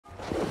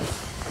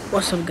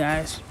What's up,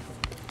 guys?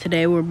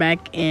 Today we're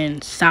back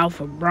in South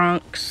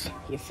Bronx.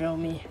 You feel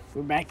me?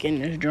 We're back in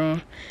this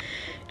drawing.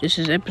 This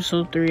is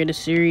episode 3 of the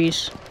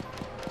series.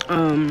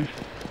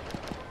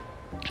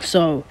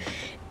 So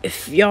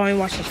if y'all ain't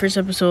watched the first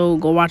episode,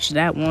 go watch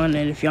that one.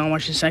 And if y'all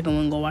watch the second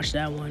one, go watch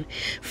that one.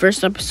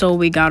 First episode,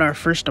 we got our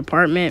first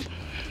apartment.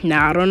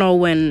 Now, I don't know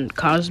when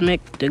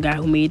Cosmic, the guy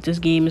who made this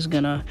game, is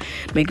gonna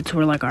make it to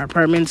where, like, our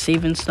apartment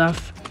save and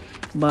stuff.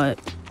 But,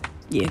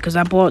 yeah, because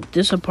I bought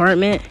this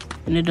apartment,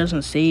 and it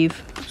doesn't save.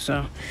 So,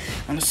 I'm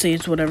gonna say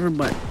it's whatever,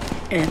 but...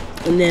 And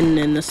then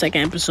in the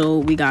second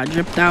episode, we got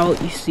dripped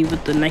out. You see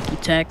with the Nike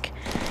Tech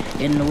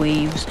and the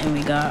waves, and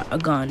we got a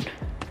gun.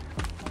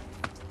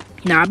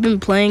 Now, I've been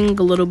playing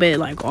a little bit,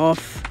 like,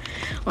 off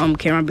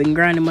camera. I've been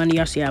grinding money.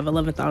 Y'all see I have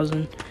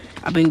 11,000.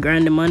 I've been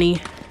grinding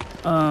money.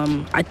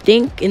 I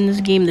think in this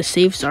game the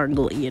safes are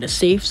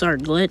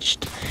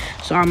glitched,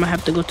 so I'm gonna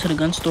have to go to the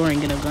gun store and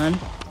get a gun.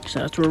 So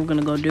that's what we're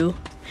gonna go do.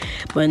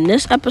 But in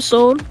this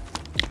episode,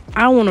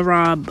 I want to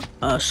rob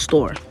a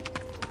store.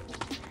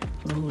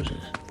 Who is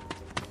this?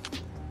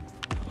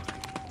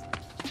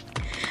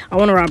 I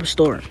want to rob a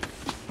store.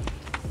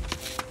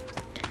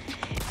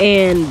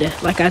 And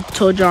like I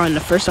told y'all in the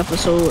first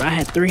episode, I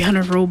had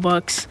 300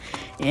 Robux,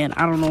 and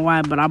I don't know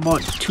why, but I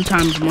bought 2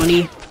 times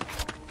money.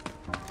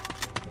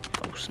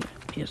 Oh snap!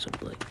 Yes, a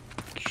blade.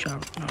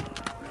 Shot.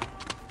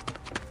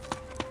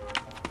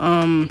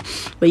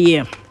 But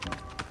yeah.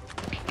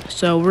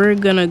 So we're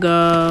gonna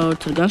go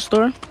to the gun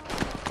store.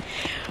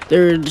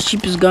 The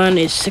cheapest gun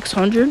is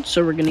 600,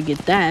 so we're gonna get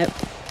that.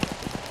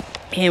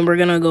 And we're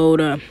gonna go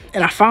to,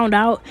 and I found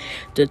out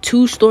the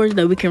 2 stores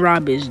that we can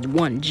rob is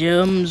one,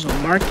 Gems or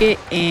Market,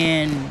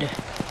 and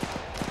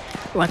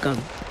like a,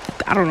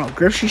 I don't know,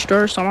 grocery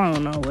store or something. I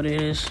don't know what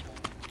it is,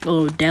 a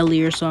little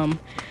deli or something.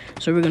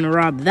 So we're gonna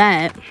rob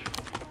that.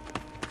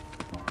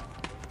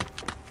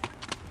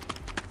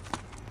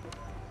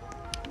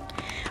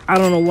 I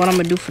don't know what I'm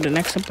gonna do for the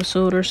next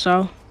episode or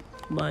so,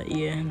 but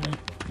yeah. And then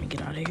let me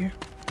get out of here.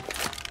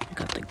 I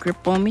got the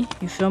grip on me,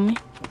 you feel me?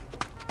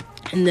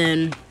 And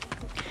then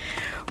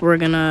we're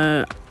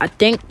gonna, I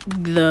think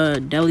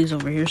the deli's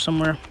over here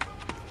somewhere.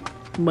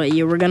 But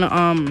yeah, we're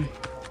gonna,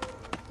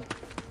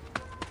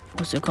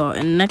 what's it called?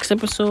 In the next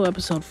episode,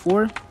 episode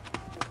 4,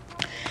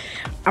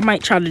 I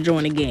might try to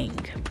join a gang.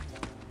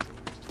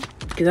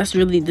 Cause that's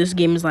really, this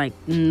game is like,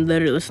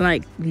 literally, it's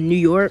like New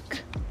York,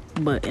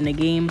 but in a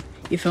game,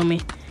 you feel me?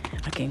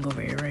 I can't go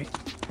over here, right?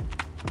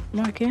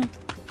 No, I can.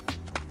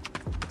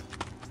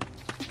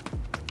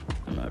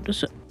 No,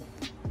 this.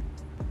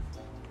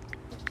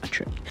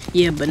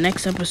 Yeah, but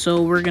next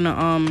episode we're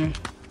gonna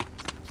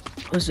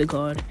what's it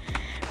called?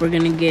 We're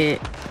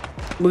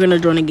gonna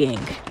join a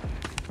gang.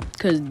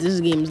 Cause this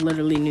game is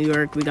literally New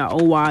York. We got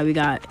OY, we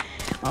got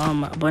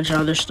a bunch of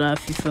other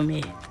stuff, you feel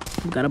me?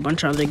 We got a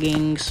bunch of other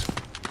gangs.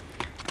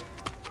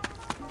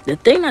 The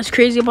thing that's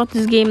crazy about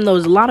this game, though,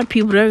 is a lot of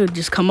people that would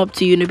just come up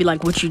to you and they be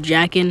like, what you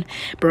jacking?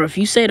 Bro, if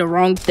you say the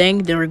wrong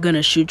thing, they're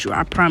gonna shoot you.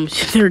 I promise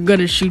you, they're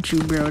gonna shoot you,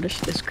 bro.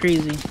 That's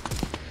crazy.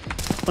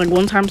 Like,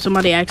 one time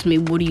somebody asked me,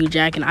 what are you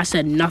jacking? I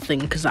said nothing,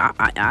 because I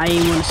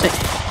ain't want to say...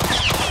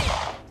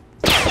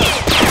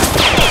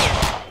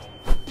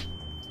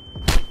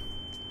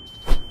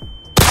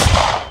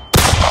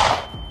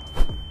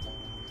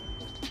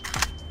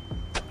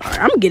 Alright,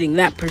 I'm getting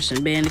that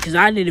person banned, because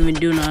I didn't even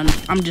do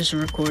nothing. I'm just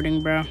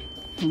recording, bro.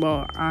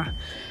 Bro,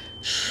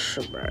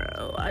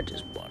 bro, I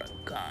just bought a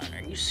gun.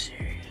 Are you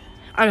serious?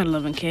 I got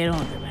 11K, it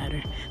don't even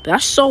matter. But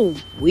that's so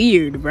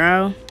weird,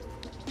 bro.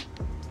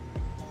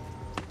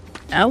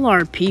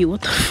 LRP,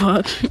 what the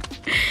fuck?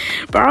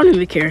 Bro, I don't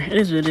even care. It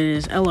is what it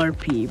is.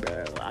 LRP,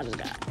 bro. I just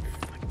got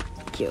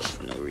killed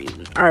for no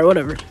reason. Alright,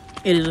 whatever.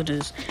 It is what it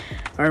is.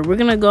 Alright, we're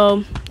gonna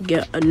go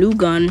get a new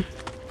gun.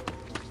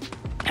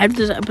 After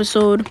this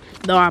episode,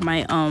 though, I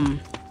might,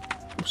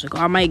 what's it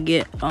called? I might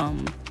get, what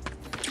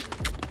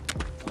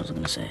was I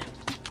gonna say?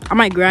 I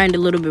might grind a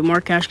little bit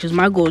more cash, because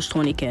my goal is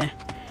 20K.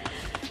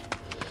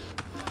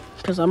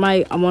 Because I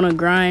want to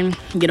grind,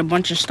 get a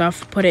bunch of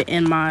stuff, put it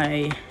in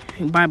my...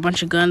 buy a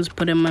bunch of guns,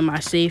 put them in my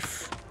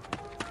safe,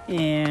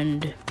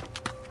 and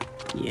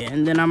yeah,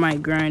 and then I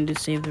might grind to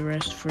save the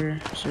rest for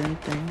certain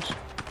things.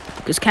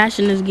 Because cash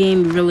in this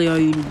game, really all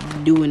you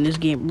do in this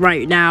game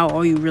right now,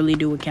 all you really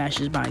do with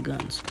cash is buy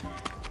guns.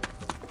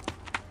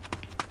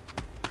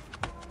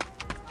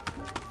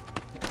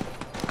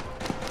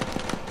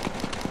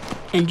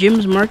 And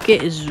Jim's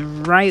Market is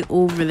right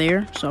over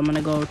there, so I'm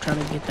gonna go try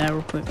to get that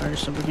real quick. Alright,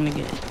 so we're gonna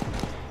get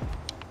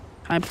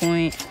high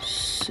point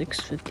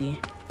 650.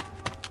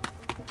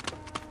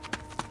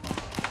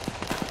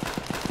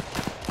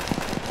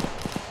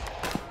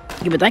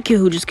 Yeah, but that kid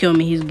who just killed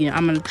me,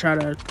 I'm gonna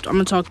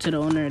talk to the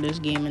owner of this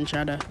game and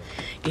try to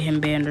get him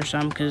banned or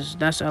something, because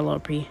that's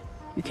LRP.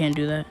 You can't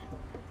do that.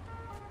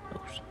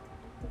 Oops.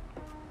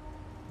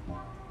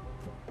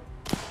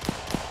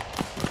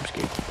 I'm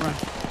scared. Run.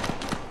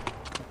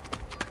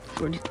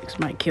 Bro, these things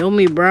might kill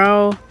me,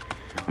 bro.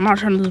 I'm not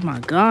trying to lose my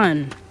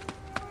gun.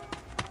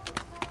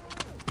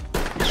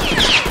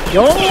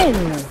 Yo!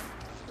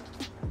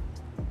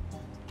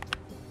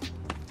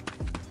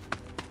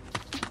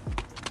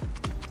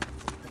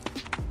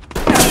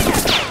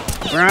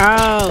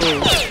 Bro.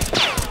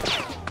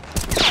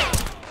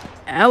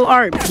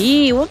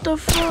 LRP, what the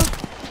fuck?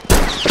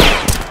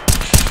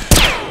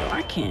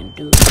 I can't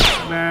do this,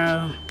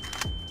 bro.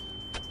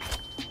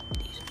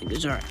 These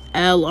niggas are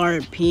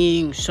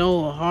LRPing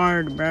so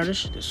hard, bro. This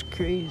shit is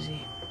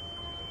crazy.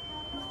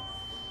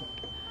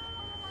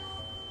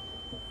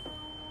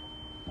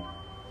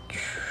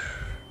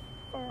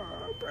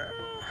 Oh, bro.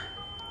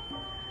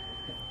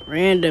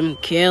 Random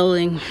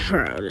killing,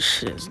 bro. This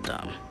shit is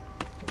dumb.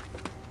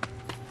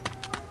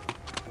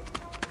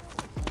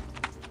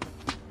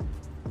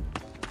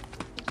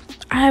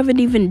 I haven't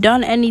even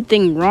done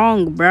anything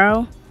wrong,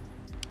 bro.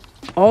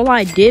 All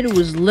I did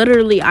was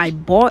literally I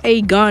bought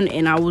a gun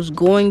and I was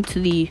going to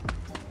the...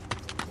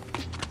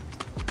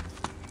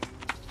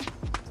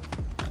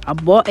 I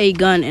bought a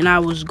gun and I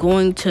was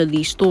going to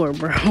the store,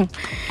 bro.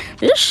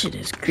 This shit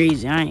is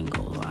crazy. I ain't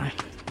gonna lie.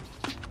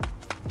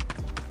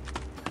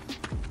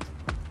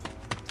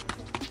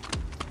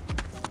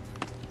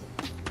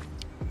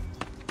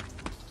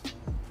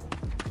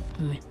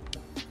 Hmm.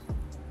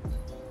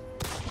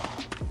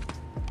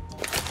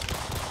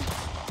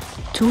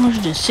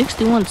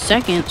 261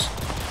 seconds.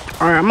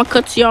 Alright, I'm gonna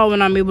cut to y'all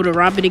when I'm able to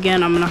rob it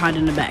again. I'm gonna hide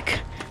in the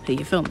back. Hey,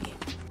 you feel me?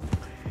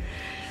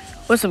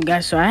 What's up,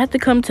 guys? So I had to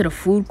come to the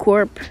food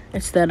corp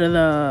instead of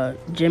the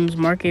Jim's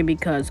Market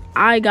because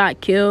I got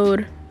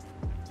killed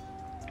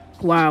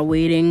while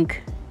waiting.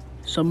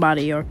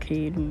 Somebody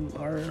arcade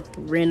or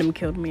random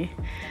killed me.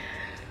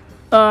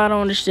 I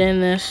don't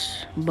understand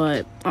this,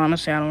 but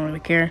honestly, I don't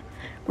really care.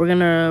 We're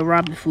gonna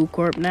rob the food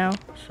corp now,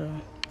 so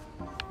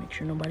make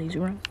sure nobody's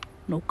around.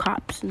 No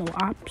cops, no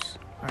ops.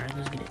 Alright,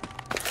 let's get it.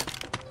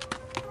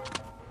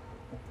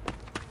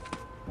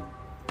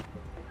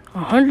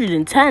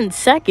 110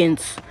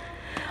 seconds.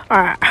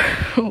 Alright.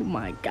 Oh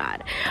my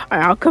god.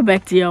 Alright, I'll come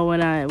back to y'all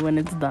when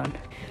it's done.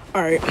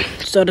 Alright,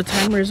 so the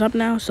timer is up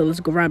now, so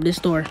let's go rob this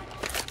store.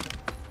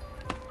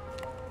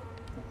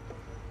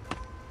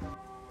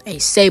 Hey,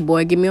 say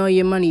boy, give me all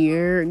your money.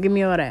 Give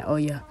me all that. Oh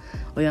yeah,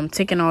 I'm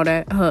taking all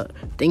that.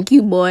 Thank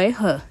you, boy.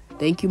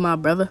 Thank you, my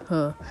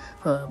brother.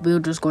 We're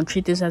just gonna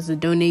treat this as a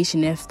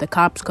donation. If the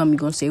cops come, you're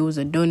gonna say it was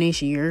a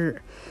donation.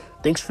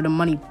 Thanks for the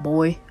money,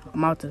 boy.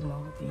 I'm out this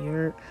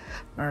motherfucker.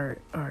 Alright,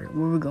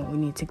 where we going? We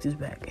need to take this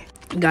back.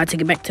 You gotta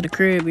take it back to the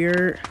crib,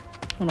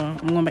 Hold on,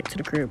 I'm going back to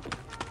the crib.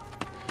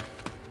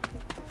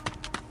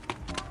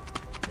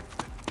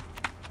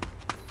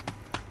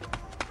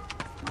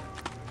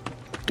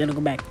 Gotta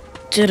go back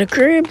to the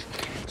crib,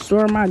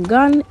 store my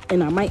gun,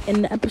 and I might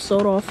end the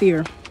episode off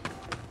here.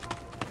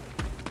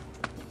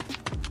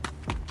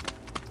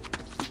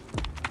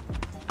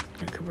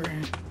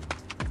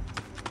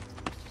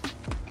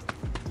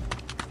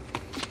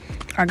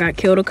 I got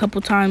killed a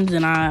couple times,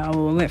 and I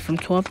went from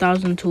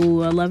 12,000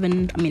 to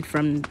 11. I mean,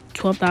 from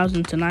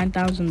 12,000 to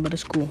 9,000, but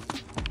it's cool.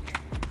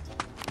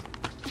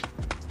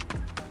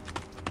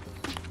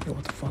 Yo,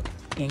 what the fuck?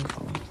 Gang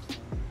following me.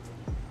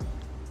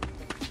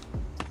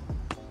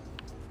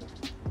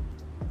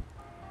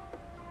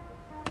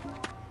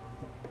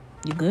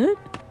 You good?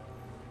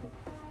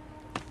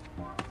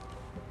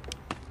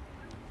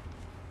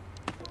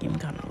 Game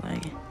kind of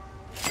lagging.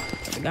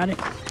 I got it.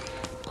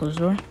 Close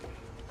the door.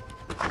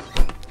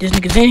 This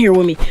nigga's in here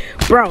with me,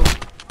 bro.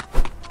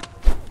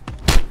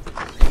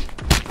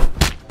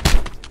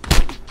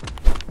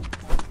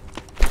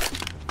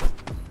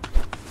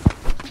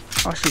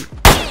 Oh shoot.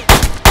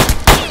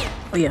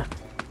 Oh yeah.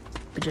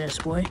 Bitch ass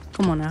boy.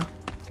 Come on now.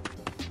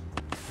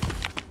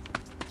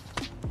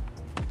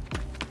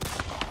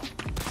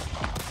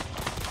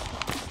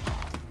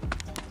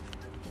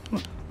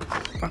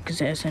 Fuck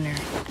his ass in there.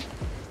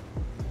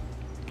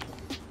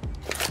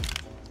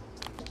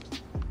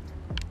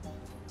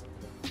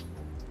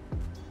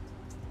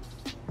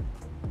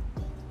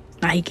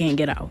 Now he can't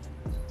get out.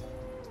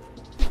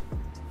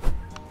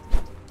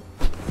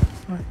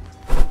 Right.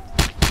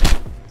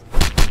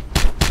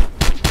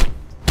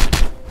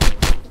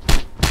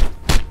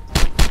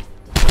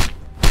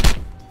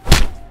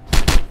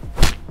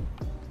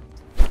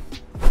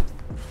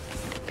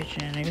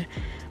 Bitch ass nigga.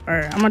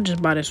 Alright, I'm gonna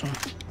just buy this one.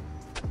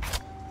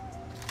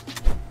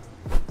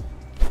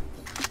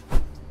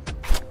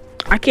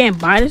 I can't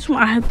buy this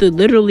one. I have to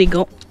literally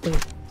go.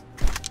 Wait.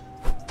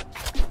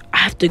 I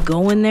have to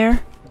go in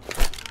there.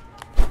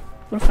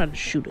 What if I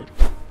just shoot it?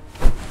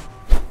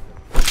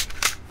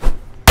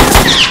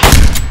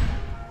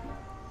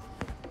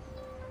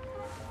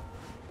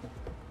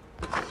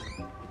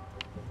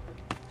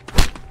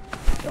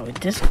 Yo,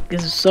 this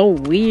is so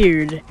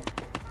weird.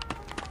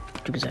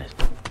 Juke his ass.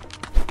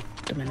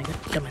 Dumb nigga.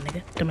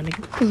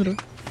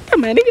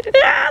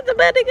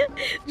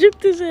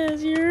 Juked his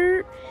ass, you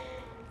heard?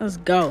 Let's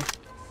go.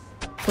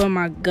 Put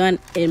my gun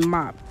in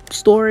my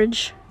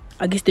storage.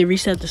 I guess they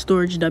reset the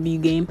storage W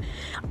game.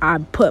 I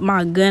put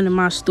my gun in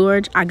my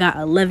storage. I got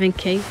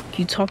 11K. What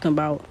you talking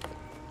about?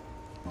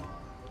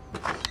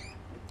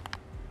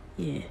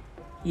 Yeah,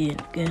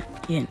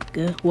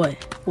 nigga.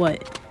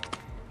 What?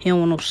 He don't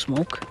want no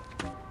smoke.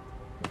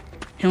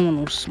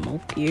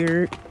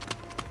 Here.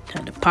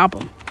 Had to pop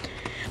him.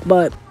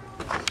 But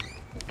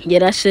yeah,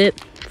 that's it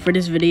for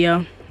this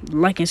video.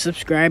 Like and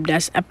subscribe.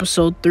 That's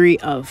episode 3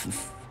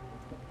 of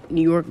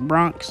New York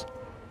Bronx.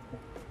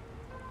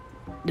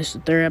 This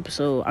is the 3rd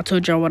episode. I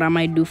told y'all what I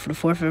might do for the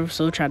 4th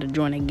episode. Try to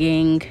join a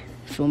gang.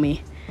 Feel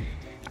me?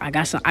 I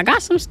got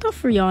some stuff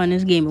for y'all in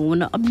this game. And when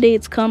the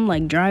updates come,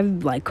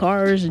 like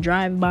cars,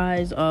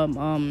 drive-bys,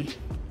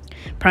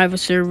 private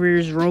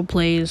servers, role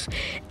plays,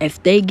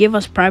 if they give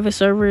us private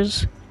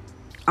servers,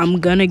 I'm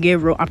gonna get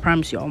I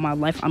promise you all my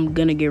life, I'm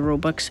gonna get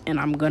Robux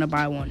and I'm gonna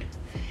buy one.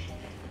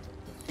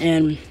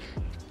 And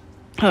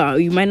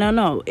you might not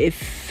know,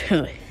 if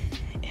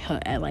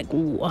at like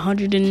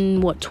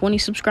 120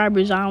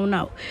 subscribers, I don't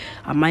know,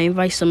 I might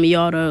invite some of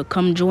y'all to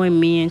come join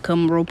me and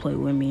come roleplay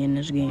with me in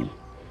this game.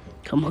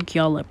 Come hook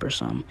y'all up or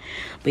something.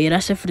 But yeah,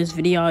 that's it for this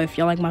video. If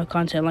y'all like my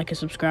content, like and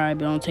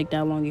subscribe. It don't take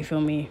that long, you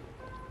feel me?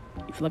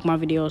 If you like my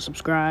video,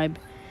 subscribe.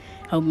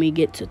 Help me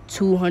get to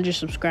 200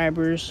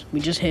 subscribers.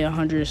 We just hit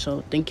 100,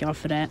 so thank y'all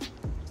for that.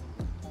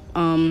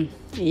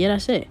 Yeah,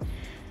 that's it.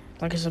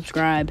 Like and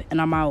subscribe, and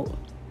I'm out.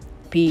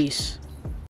 Peace.